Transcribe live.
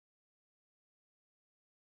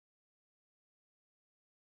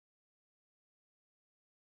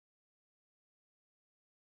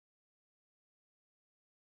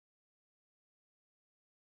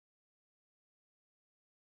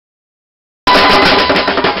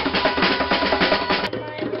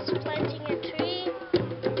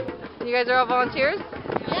You guys are all volunteers?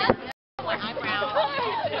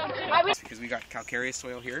 Because we got calcareous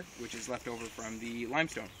soil here, which is left over from the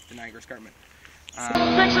limestone, the Niagara Escarpment.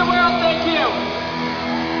 Extinction world, thank you!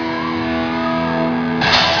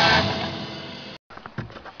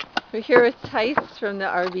 We're here with Tice from the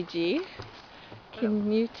RBG.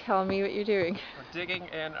 Can you tell me what you're doing? We're digging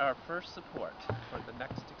in our first support for the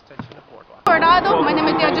next extension of Boardwalk. Coronado. My name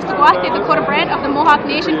is Deirdre Dakota Brand of the Mohawk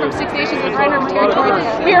Nation from Six Nations of Grand River Territory.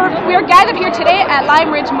 We are gathered here today at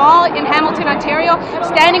Lime Ridge Mall in Hamilton, Ontario,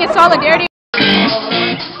 standing in solidarity.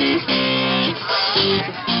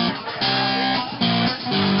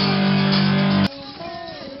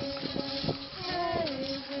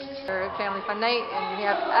 Family fun night, and we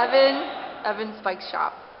have Evan's bike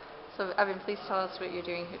shop. So Evan, please tell us what you're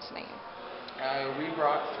doing here tonight. We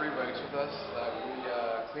brought 3 bikes with us that we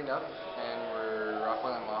cleaned up, and we're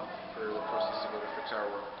raffling them off for the proceeds to go to Fix Our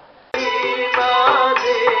World.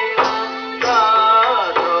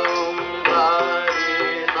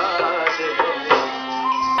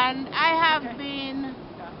 And I have been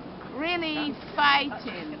really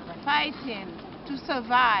fighting to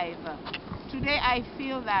survive. Today I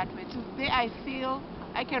feel that way. Today I feel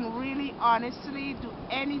I can really honestly do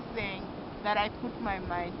anything that I put my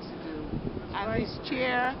mind to do. And this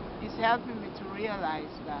chair is helping me to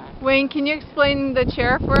realize that. Wayne, can you explain the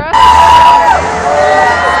chair for us?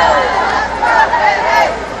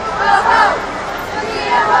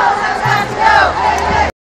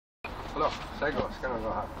 Hello, Sego,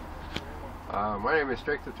 my name is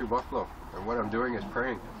Strength of Two Buffalo, and what I'm doing is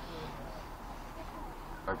praying.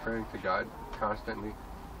 I'm praying to God constantly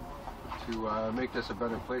to make this a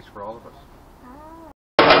better place for all of us.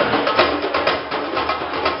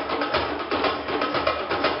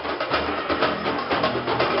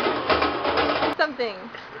 Something.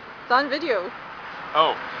 It's on video.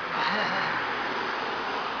 Oh.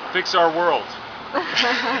 Fix our world.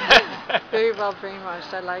 Very well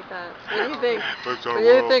brainwashed. I like that. What do you think? Fix our What do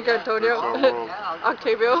you world. think, Antonio? Fix our world.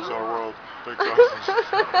 Octavio? Fix our world. Fix our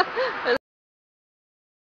world.